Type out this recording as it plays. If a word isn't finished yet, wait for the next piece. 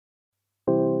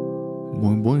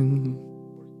Boing, boing.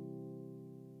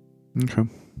 Okay.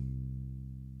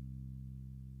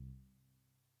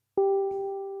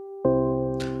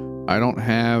 I don't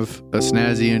have a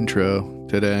snazzy intro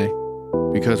today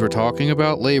because we're talking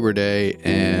about Labor Day,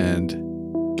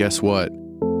 and guess what?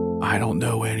 I don't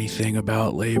know anything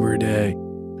about Labor Day.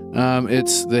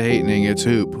 It's the Hatening, it's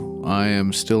Hoop. I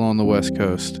am still on the West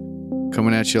Coast,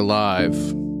 coming at you live,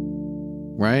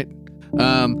 right?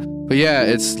 But yeah,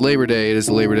 it's Labor Day. It is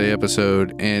the Labor Day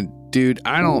episode, and dude,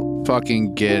 I don't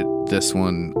fucking get this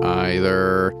one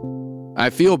either. I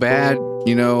feel bad,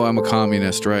 you know, I'm a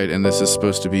communist, right? And this is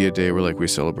supposed to be a day where, like, we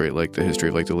celebrate, like, the history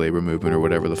of, like, the labor movement or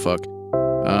whatever the fuck.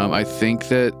 I think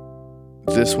that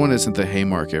this one isn't the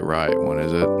Haymarket Riot one,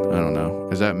 is it? I don't know.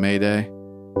 Is that May Day?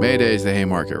 May Day is the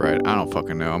Haymarket Riot. I don't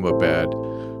fucking know. I'm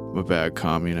a bad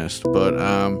communist. But,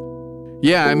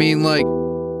 yeah, I mean, like,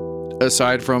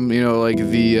 aside from, you know, like,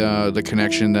 the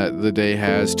connection that the day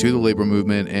has to the labor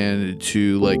movement and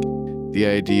to, like, the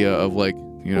idea of, like,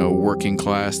 you know, working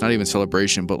class, not even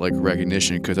celebration, but, like,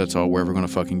 recognition, because that's all we're ever gonna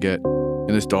fucking get in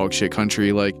this dog shit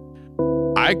country. Like,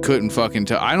 I couldn't fucking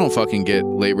tell. I don't fucking get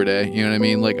Labor Day, you know what I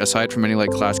mean? Like, aside from any,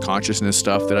 like, class consciousness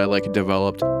stuff that I, like,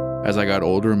 developed as I got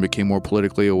older and became more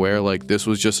politically aware, like, this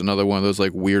was just another one of those,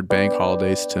 like, weird bank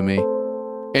holidays to me.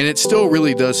 And it still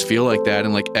really does feel like that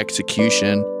in, like,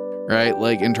 execution, right?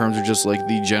 Like, in terms of just, like,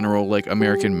 the general, like,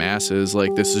 American masses,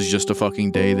 like, this is just a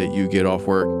fucking day that you get off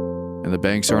work and the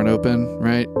banks aren't open,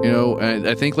 right? You know, and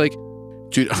I think, like,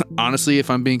 dude, honestly,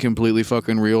 if I'm being completely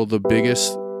fucking real, the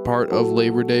biggest part of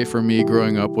Labor Day for me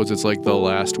growing up was it's, like, the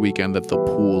last weekend that the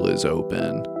pool is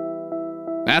open.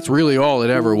 That's really all it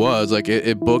ever was. Like,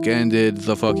 it bookended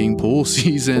the fucking pool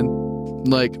season.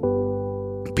 Like,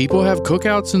 people have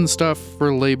cookouts and stuff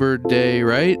for Labor Day,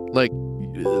 right? Like,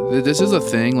 this is a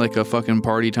thing, like, a fucking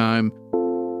party time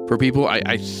for people.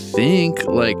 I think,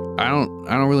 like, I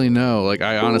don't really know. Like,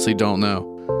 I honestly don't know.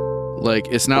 Like,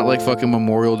 it's not like fucking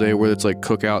Memorial Day where it's, like,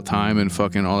 cookout time and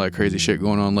fucking all that crazy shit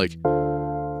going on. Like,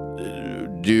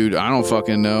 dude, I don't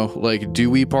fucking know. Like, do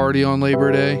we party on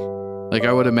Labor Day? Like,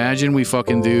 I would imagine we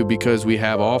fucking do because we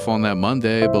have off on that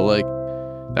Monday, but, like,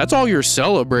 that's all you're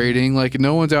celebrating. Like,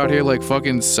 no one's out here, like,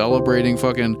 fucking celebrating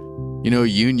fucking, you know,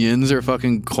 unions or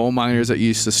fucking coal miners that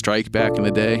used to strike back in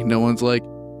the day. No one's, like,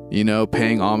 you know,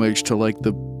 paying homage to, like,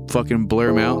 the fucking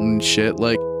Blair Mountain shit.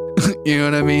 Like, you know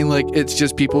what I mean? Like, it's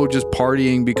just people just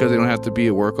partying because they don't have to be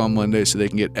at work on Monday so they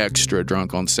can get extra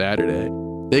drunk on Saturday.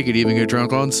 They could even get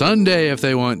drunk on Sunday if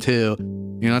they want to.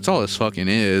 You know, that's all this fucking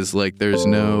is. Like, there's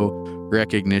no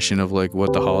recognition of, like,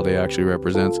 what the holiday actually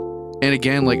represents. And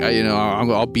again, like,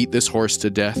 I'll beat this horse to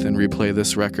death and replay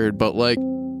this record, but, like,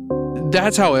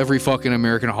 that's how every fucking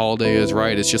American holiday is,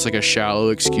 right? It's just, like, a shallow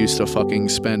excuse to fucking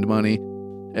spend money.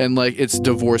 And, like, it's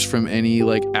divorced from any,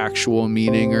 like, actual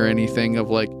meaning or anything of,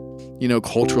 like, you know,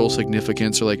 cultural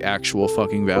significance or, like, actual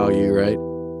fucking value, right?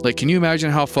 Like, can you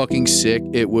imagine how fucking sick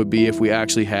it would be if we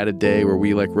actually had a day where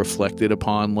we, like, reflected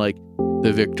upon, like,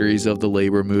 the victories of the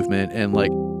labor movement and,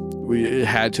 like, we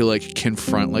had to, like,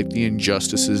 confront, like, the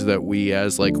injustices that we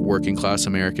as, like, working class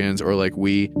Americans or, like,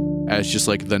 we as just,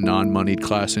 like, the non-moneyed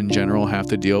class in general have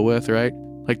to deal with, right?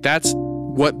 Like, that's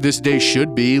what this day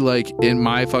should be. Like, in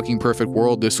my fucking perfect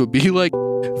world, this would be, like,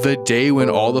 the day when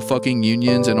all the fucking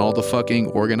unions and all the fucking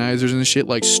organizers and shit,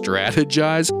 like,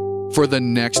 strategize for the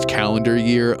next calendar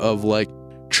year of, like,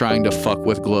 trying to fuck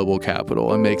with global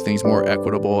capital and make things more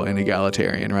equitable and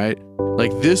egalitarian, right?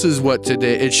 Like, this is what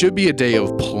today, it should be a day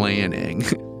of planning.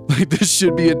 Like, this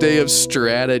should be a day of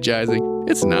strategizing.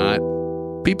 It's not.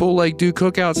 People, like, do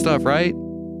cookout stuff, right?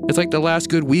 It's like the last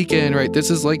good weekend, right?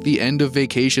 This is like the end of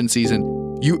vacation season.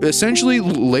 You essentially,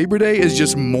 Labor Day is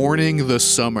just mourning the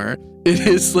summer. It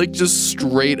is, like, just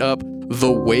straight up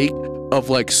the wake of,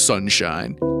 like,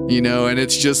 sunshine, you know? And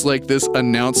it's just like this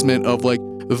announcement of, like,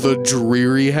 the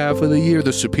dreary half of the year,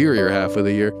 the superior half of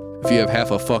the year, if you have half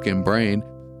a fucking brain.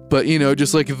 But, you know,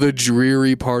 just, like, the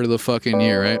dreary part of the fucking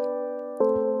year, right?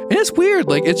 And it's weird.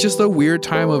 Like, it's just a weird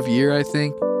time of year, I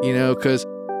think, you know, because,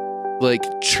 like,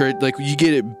 you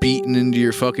get it beaten into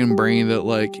your fucking brain that,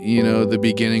 like, you know, the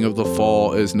beginning of the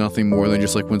fall is nothing more than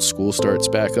just, like, when school starts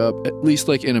back up. At least,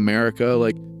 like, in America,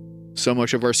 like, so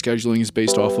much of our scheduling is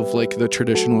based off of, like, the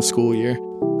traditional school year.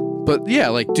 But, yeah,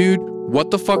 like, dude,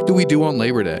 what the fuck do we do on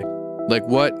Labor Day? Like,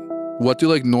 what do,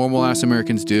 like, normal ass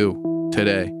Americans do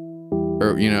today?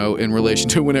 Or, you know, in relation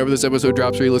to whenever this episode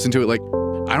drops or you listen to it, like,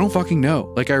 I don't fucking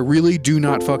know. Like, I really do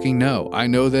not fucking know. I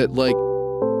know that, like,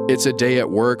 it's a day at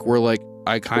work where, like,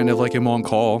 I kind of, like, am on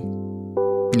call.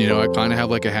 You know, I kind of have,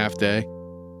 like, a half day.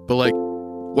 But, like,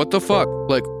 what the fuck?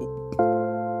 Like,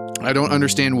 I don't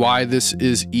understand why this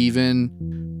is even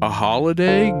a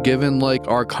holiday given like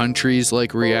our country's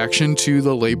like reaction to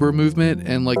the labor movement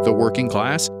and like the working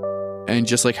class and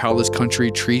just like how this country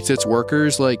treats its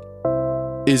workers. Like,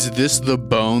 is this the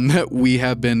bone that we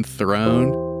have been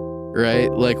thrown,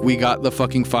 right? Like, we got the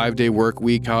fucking 5-day work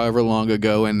week however long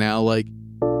ago, and now like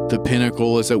the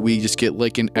pinnacle is that we just get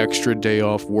like an extra day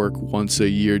off work once a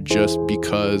year just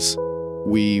because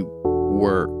we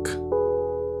work.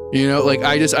 You know, like,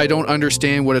 I don't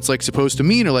understand what it's like supposed to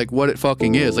mean or like what it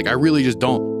fucking is. Like, I really just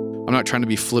don't. I'm not trying to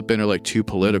be flippant or like too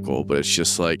political, but it's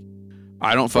just like,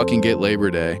 I don't fucking get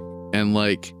Labor Day. And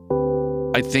like,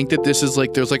 I think that this is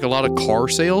like, there's like a lot of car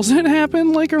sales that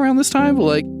happen like around this time, but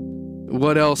like,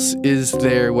 what else is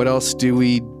there? What else do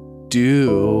we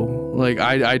do? Like,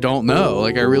 I don't know.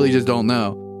 Like, I really just don't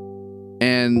know.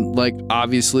 And like,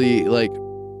 obviously, like,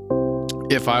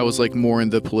 if I was like more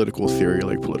into political theory,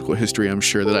 like political history, I'm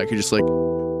sure that I could just like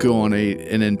go on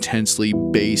an intensely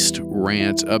based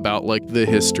rant about like the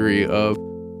history of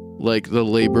like the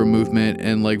labor movement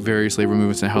and like various labor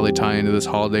movements and how they tie into this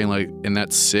holiday, and like, and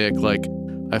that's sick. Like,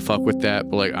 I fuck with that,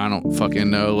 but like, I don't fucking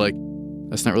know. Like,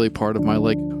 that's not really part of my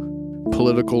like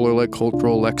political or like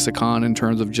cultural lexicon in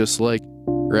terms of just like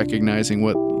recognizing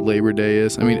what Labor Day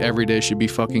is. I mean, every day should be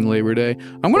fucking Labor Day.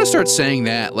 I'm gonna start saying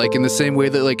that, like, in the same way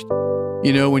that, like,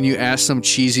 you know, when you ask some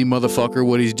cheesy motherfucker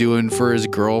what he's doing for his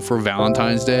girl for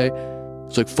Valentine's Day,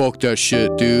 it's like, fuck that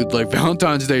shit, dude. Like,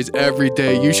 Valentine's Day is every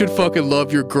day. You should fucking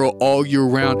love your girl all year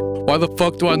round. Why the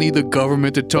fuck do I need the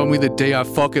government to tell me the day I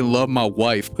fucking love my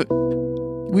wife?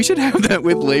 We should have that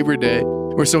with Labor Day,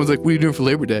 where someone's like, what are you doing for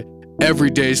Labor Day?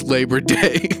 Every day's Labor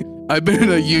Day. I've been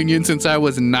in a union since I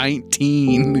was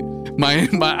 19.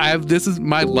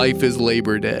 My life is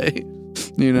Labor Day.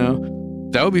 You know?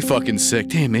 That would be fucking sick.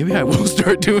 Damn, maybe I will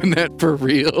start doing that for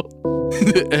real.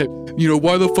 You know,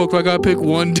 why the fuck do I gotta pick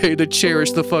one day to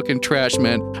cherish the fucking trash,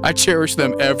 man? I cherish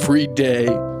them every day.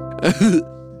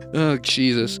 Oh,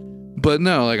 Jesus. But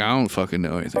no, like, I don't fucking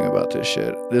know anything about this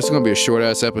shit. This is gonna be a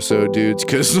short-ass episode, dudes,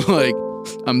 because, like,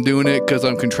 I'm doing it because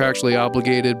I'm contractually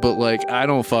obligated, but, like, I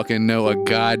don't fucking know a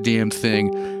goddamn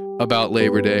thing about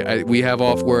Labor Day. We have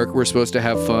off work. We're supposed to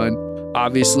have fun.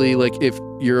 Obviously, like, if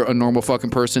you're a normal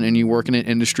fucking person and you work in an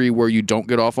industry where you don't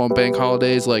get off on bank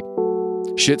holidays, like,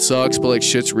 shit sucks, but, like,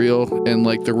 shit's real. And,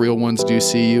 like, the real ones do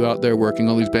see you out there working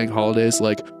all these bank holidays,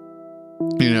 like,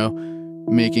 you know,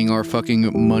 making our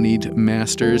fucking moneyed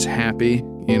masters happy,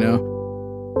 you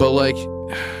know? But, like,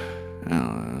 I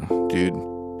don't know, dude.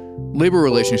 Labor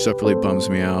relations stuff really bums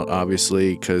me out,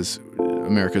 obviously, because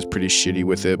America's pretty shitty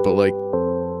with it, but, like,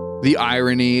 the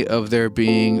irony of there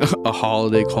being a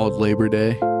holiday called Labor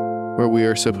Day where we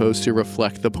are supposed to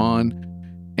reflect upon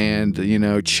and, you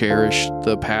know, cherish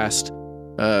the past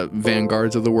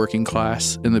vanguards of the working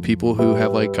class and the people who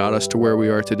have, like, got us to where we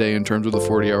are today in terms of the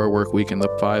 40-hour work week and the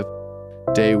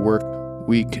 5-day work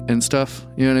week and stuff.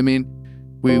 You know what I mean?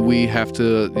 We have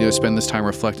to, you know, spend this time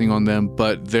reflecting on them,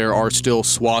 but there are still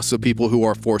swaths of people who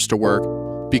are forced to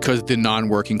work because the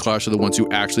non-working class are the ones who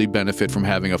actually benefit from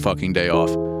having a fucking day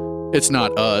off. It's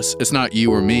not us. It's not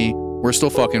you or me. We're still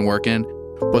fucking working.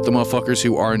 But the motherfuckers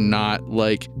who are not,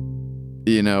 like,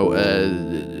 you know,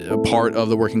 a part of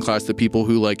the working class, the people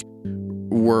who, like,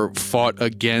 were fought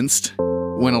against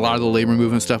when a lot of the labor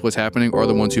movement stuff was happening, are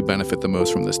the ones who benefit the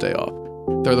most from this day off.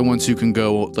 They're the ones who can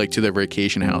go, like, to their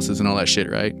vacation houses and all that shit,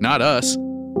 right? Not us.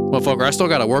 Motherfucker, I still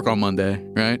gotta work on Monday,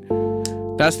 right?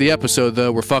 That's the episode,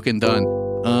 though. We're fucking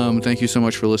done. Thank you so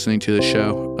much for listening to the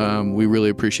show. We really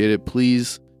appreciate it.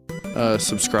 Please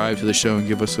subscribe to the show and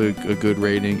give us a good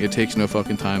rating. It takes no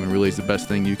fucking time and really is the best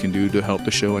thing you can do to help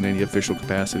the show in any official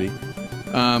capacity.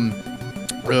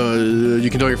 You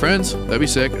can tell your friends. That'd be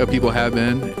sick. People have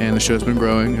been, and the show's been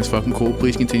growing. It's fucking cool.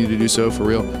 Please continue to do so, for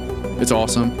real. It's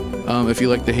awesome. If you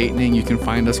like the hatening, you can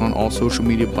find us on all social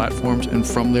media platforms, and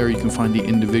from there you can find the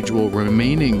individual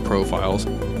remaining profiles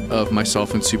of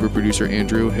myself and super producer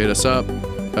Andrew. Hit us up.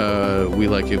 We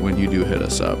like it when you do hit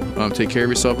us up. Take care of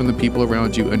yourself and the people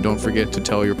around you, and don't forget to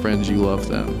tell your friends you love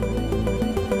them.